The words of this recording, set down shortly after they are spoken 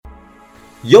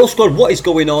Yo squad, what is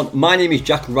going on? My name is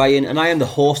Jack Ryan and I am the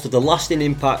host of the Lasting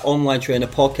Impact Online Trainer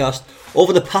podcast.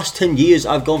 Over the past 10 years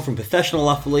I've gone from professional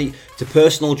athlete to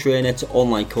personal trainer to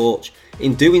online coach.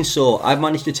 In doing so, I've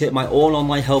managed to take my own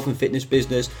online health and fitness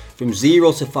business from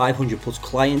 0 to 500 plus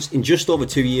clients in just over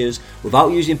 2 years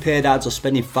without using paid ads or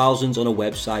spending thousands on a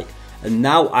website. And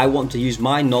now I want to use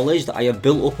my knowledge that I have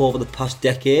built up over the past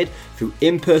decade through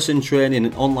in-person training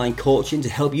and online coaching to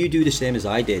help you do the same as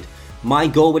I did. My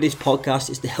goal with this podcast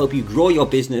is to help you grow your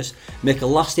business, make a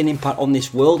lasting impact on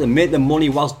this world and make the money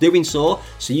whilst doing so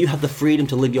you have the freedom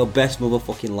to live your best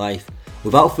motherfucking life.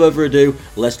 Without further ado,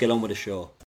 let's get on with the show.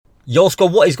 Yo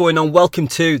squad, what is going on? Welcome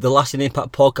to the Lasting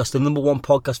Impact podcast, the number one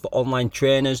podcast for online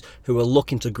trainers who are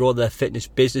looking to grow their fitness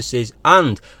businesses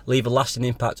and leave a lasting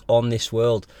impact on this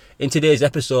world. In today's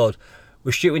episode,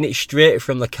 we're shooting it straight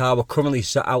from the car. We're currently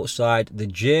sat outside the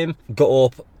gym, got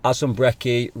up, had some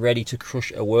brekkie, ready to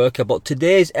crush a workout. But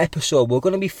today's episode, we're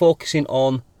going to be focusing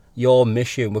on your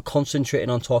mission. We're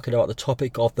concentrating on talking about the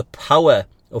topic of the power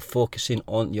of focusing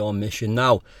on your mission.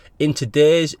 Now, in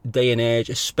today's day and age,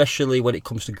 especially when it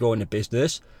comes to growing a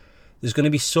business, there's going to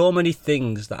be so many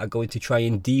things that are going to try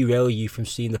and derail you from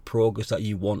seeing the progress that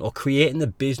you want or creating the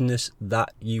business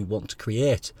that you want to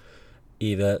create.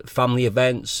 Either family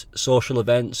events, social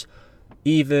events,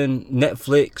 even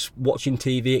Netflix, watching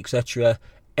TV, etc.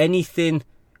 Anything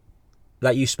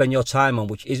that you spend your time on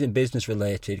which isn't business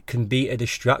related can be a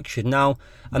distraction. Now,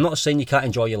 I'm not saying you can't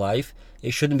enjoy your life. It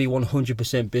shouldn't be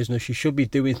 100% business. You should be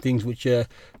doing things which are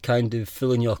kind of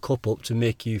filling your cup up to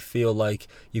make you feel like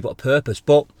you've got purpose.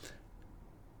 But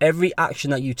every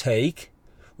action that you take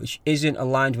which isn't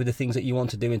aligned with the things that you want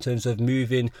to do in terms of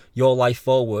moving your life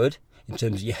forward, in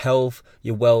terms of your health,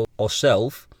 your well or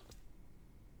self,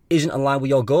 isn't aligned with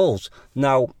your goals.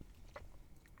 Now,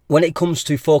 when it comes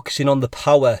to focusing on the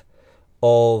power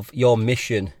of your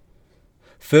mission,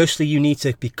 firstly, you need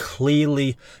to be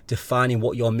clearly defining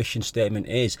what your mission statement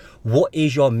is. What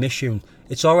is your mission?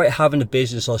 It's all right having a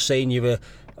business or saying you're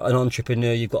an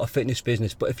entrepreneur, you've got a fitness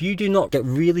business, but if you do not get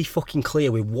really fucking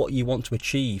clear with what you want to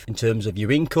achieve in terms of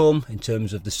your income, in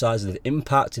terms of the size of the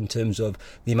impact, in terms of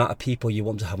the amount of people you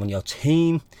want to have on your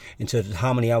team, in terms of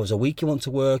how many hours a week you want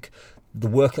to work, the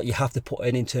work that you have to put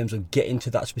in terms of getting to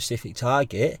that specific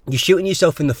target, you're shooting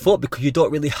yourself in the foot because you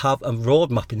don't really have a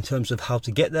roadmap in terms of how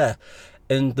to get there.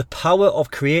 And the power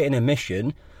of creating a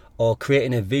mission or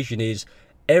creating a vision is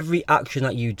every action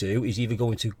that you do is either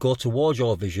going to go towards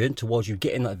your vision, towards you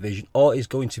getting that vision, or is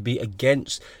going to be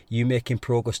against you making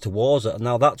progress towards it.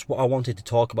 Now, that's what I wanted to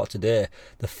talk about today.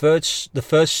 The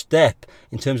first step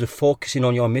in terms of focusing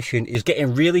on your mission is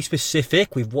getting really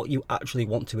specific with what you actually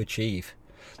want to achieve.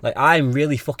 Like, I'm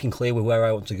really fucking clear with where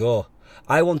I want to go.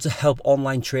 I want to help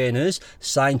online trainers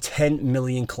sign 10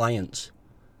 million clients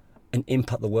and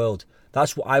impact the world.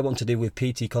 That's what I want to do with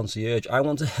PT Concierge. I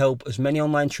want to help as many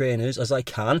online trainers as I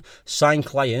can sign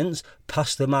clients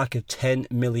past the mark of 10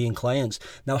 million clients.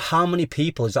 Now, how many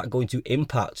people is that going to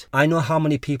impact? I know how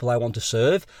many people I want to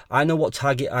serve. I know what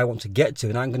target I want to get to,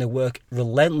 and I'm going to work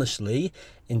relentlessly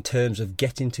in terms of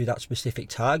getting to that specific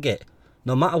target,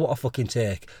 no matter what I fucking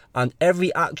take. And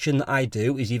every action that I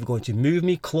do is either going to move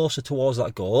me closer towards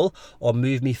that goal or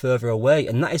move me further away.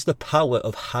 And that is the power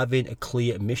of having a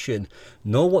clear mission.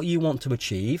 Know what you want to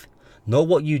achieve, know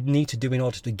what you need to do in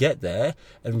order to get there,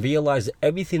 and realize that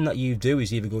everything that you do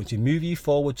is either going to move you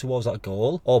forward towards that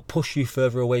goal or push you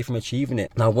further away from achieving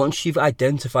it. Now, once you've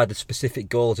identified the specific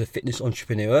goal as a fitness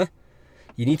entrepreneur,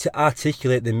 you need to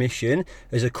articulate the mission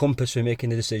as a compass for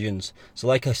making the decisions. So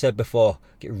like I said before,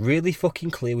 get really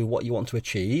fucking clear with what you want to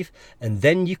achieve, and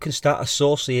then you can start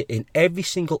associating every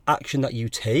single action that you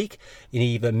take in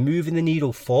either moving the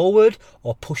needle forward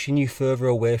or pushing you further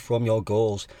away from your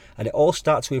goals. And it all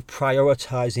starts with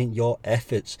prioritizing your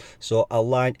efforts. So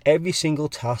align every single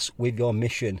task with your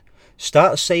mission.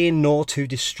 Start saying no to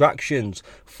distractions.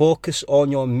 Focus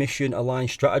on your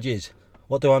mission-aligned strategies.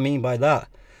 What do I mean by that?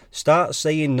 Start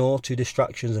saying no to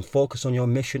distractions and focus on your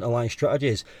mission-aligned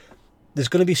strategies. There's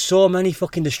going to be so many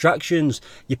fucking distractions.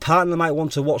 Your partner might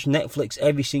want to watch Netflix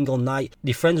every single night.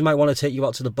 Your friends might want to take you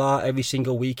out to the bar every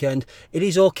single weekend. It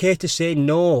is okay to say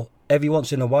no every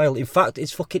once in a while. In fact,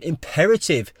 it's fucking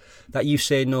imperative that you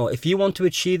say no. If you want to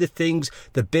achieve the things,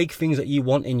 the big things that you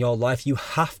want in your life, you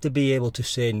have to be able to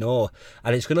say no.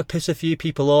 And it's going to piss a few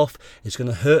people off. It's going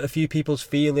to hurt a few people's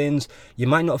feelings. You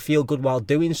might not feel good while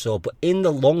doing so, but in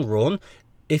the long run,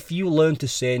 if you learn to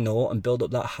say no and build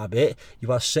up that habit, you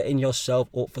are setting yourself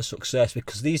up for success,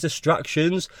 because these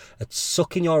distractions are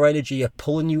sucking your energy, are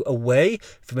pulling you away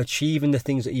from achieving the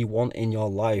things that you want in your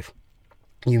life.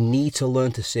 You need to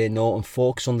learn to say no and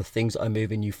focus on the things that are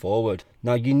moving you forward.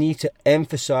 Now, you need to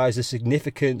emphasize the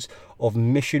significance of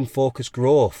mission-focused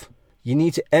growth. You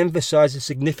need to emphasize the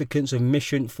significance of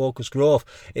mission-focused growth.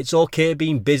 It's okay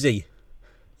being busy.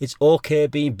 It's okay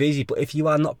being busy, but if you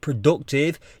are not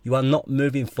productive, you are not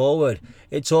moving forward.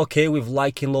 It's okay with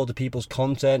liking loads of people's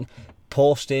content,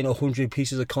 posting 100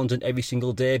 pieces of content every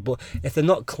single day, but if they're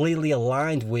not clearly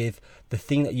aligned with the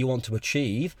thing that you want to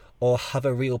achieve or have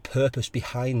a real purpose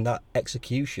behind that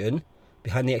execution,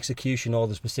 behind the execution or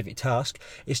the specific task,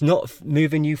 it's not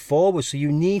moving you forward. So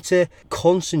you need to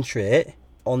concentrate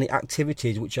on the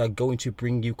activities which are going to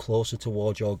bring you closer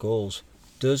towards your goals.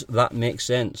 Does that make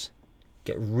sense?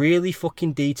 Get really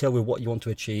fucking detailed with what you want to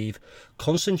achieve.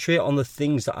 Concentrate on the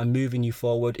things that are moving you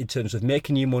forward in terms of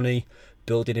making you money,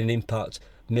 building an impact,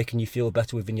 making you feel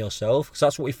better within yourself. Because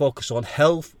that's what we focus on: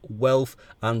 health, wealth,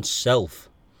 and self.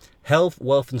 Health,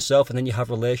 wealth, and self, and then you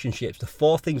have relationships. The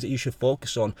 4 things that you should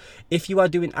focus on. If you are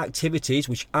doing activities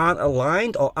which aren't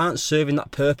aligned or aren't serving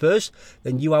that purpose,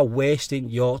 then you are wasting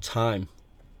your time.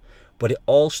 But it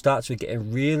all starts with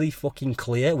getting really fucking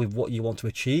clear with what you want to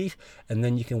achieve, and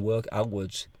then you can work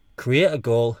outwards. Create a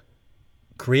goal,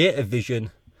 create a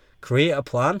vision, create a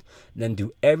plan, and then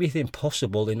do everything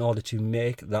possible in order to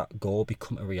make that goal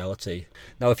become a reality.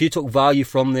 Now, if you took value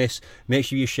from this, make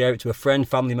sure you share it to a friend,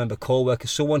 family member, co-worker,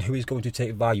 someone who is going to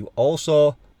take value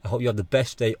also. I hope you have the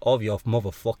best day of your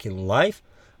motherfucking life,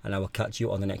 and I will catch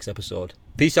you on the next episode.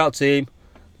 Peace out, team.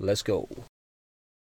 Let's go.